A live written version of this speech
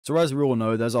So as we all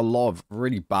know, there's a lot of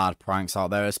really bad pranks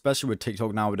out there, especially with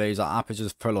TikTok nowadays. That app is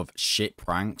just full of shit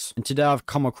pranks. And today I've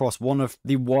come across one of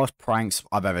the worst pranks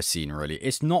I've ever seen, really.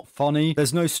 It's not funny.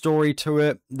 There's no story to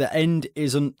it. The end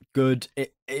isn't good.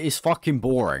 It is fucking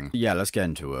boring. Yeah, let's get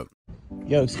into it.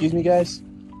 Yo, excuse me, guys.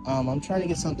 I'm trying to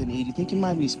get something to eat. You think you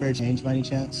might be spare change by any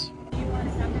chance? Do you want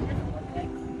something real quick?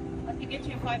 I could get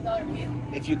you a $5 meal.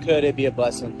 If you could, it'd be a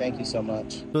blessing. Thank you so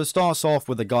much. So it starts off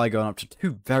with a guy going up to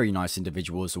two very nice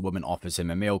individuals. The woman offers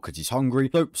him a meal because he's hungry.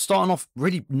 So starting off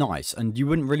really nice, and you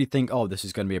wouldn't really think, oh, this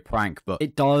is going to be a prank, but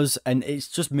it does, and it's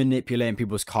just manipulating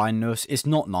people's kindness. It's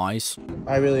not nice.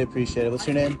 I really appreciate it. What's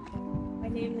your name? My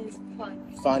name is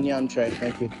Fun. Fanya, I'm Trey.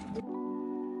 Thank you.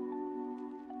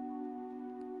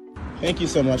 Thank you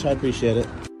so much. I appreciate it.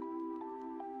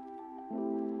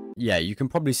 Yeah, you can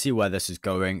probably see where this is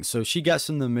going. So she gets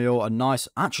him the meal, a nice,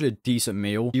 actually a decent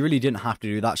meal. He really didn't have to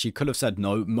do that. She could have said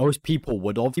no. Most people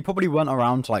would have. He probably went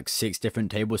around to like 6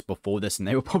 different tables before this, and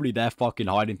they were probably there fucking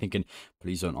hiding, thinking,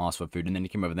 please don't ask for food. And then he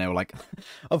came over and they were like,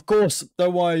 of course,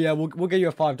 don't worry, yeah, we'll get you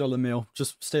a $5 meal.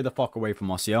 Just stay the fuck away from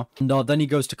us, yeah? And then he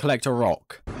goes to collect a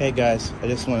rock. Hey, guys. I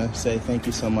just want to say thank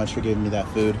you so much for giving me that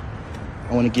food.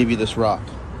 I want to give you this rock.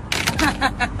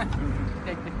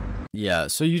 Yeah,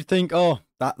 so you'd think, oh,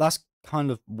 that's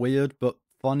kind of weird, but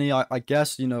funny, I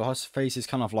guess. You know, her face is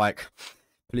kind of like,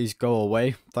 please go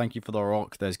away. Thank you for the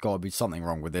rock. There's got to be something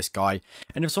wrong with this guy.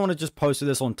 And if someone had just posted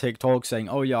this on TikTok saying,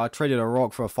 oh yeah, I traded a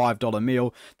rock for a $5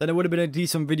 meal, then it would have been a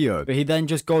decent video. But he then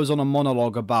just goes on a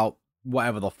monologue about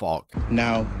whatever the fuck.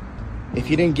 Now, if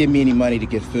you didn't give me any money to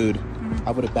get food,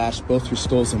 I would have bashed both your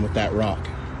skulls in with that rock.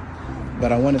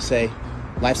 But I want to say,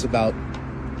 life's about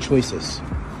choices.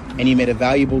 And you made a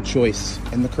valuable choice,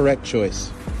 and the correct choice.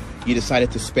 You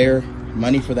decided to spare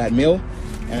money for that meal,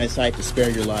 and I decided to spare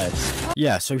your lives.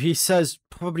 Yeah, so he says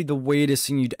probably the weirdest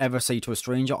thing you'd ever say to a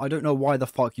stranger. I don't know why the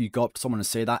fuck you go up to someone and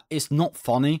say that. It's not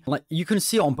funny. Like, you can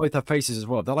see it on both their faces as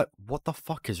well. They're like, what the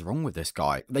fuck is wrong with this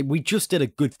guy? Like, we just did a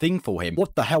good thing for him.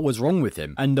 What the hell was wrong with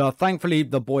him? And thankfully,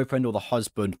 the boyfriend or the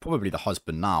husband, probably the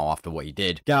husband now after what he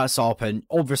did, gets up and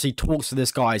obviously talks to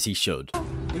this guy as he should.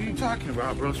 What are you talking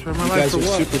about, bro? Spare my You life guys for are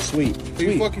what? super sweet. Are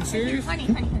you fucking serious?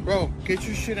 Bro, get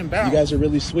your shit in bounds. You guys are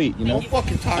really sweet, you know? Don't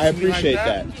fucking talk I to me like appreciate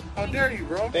that. that. How dare you,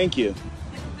 bro? Thank you.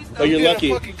 You But you're did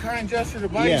lucky. a fucking kind gesture to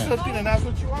buy Yeah. you something, and that's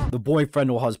what you want. The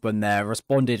boyfriend or husband there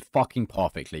responded fucking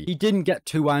perfectly. He didn't get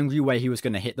too angry where he was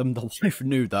going to hit them. The wife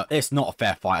knew that it's not a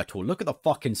fair fight at all. Look at the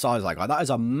fucking size of that guy. That is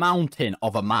a mountain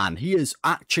of a man. He is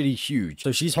actually huge.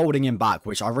 So she's holding him back,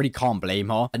 which I really can't blame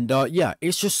her. And yeah,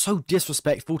 it's just so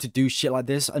disrespectful to do shit like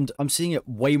this. And I'm seeing it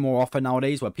way more often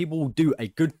nowadays where people will do a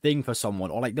good thing for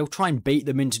someone, or like they'll try and bait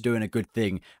them into doing a good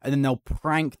thing and then they'll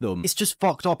prank them. It's just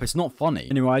fucked up. It's not funny.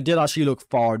 Anyway, I did actually look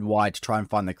far and wide to try and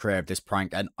find the creator of this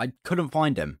prank, and I couldn't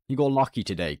find him. He got lucky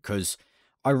today because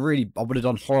I would have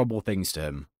done horrible things to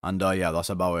him. And yeah, that's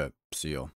about it. See you.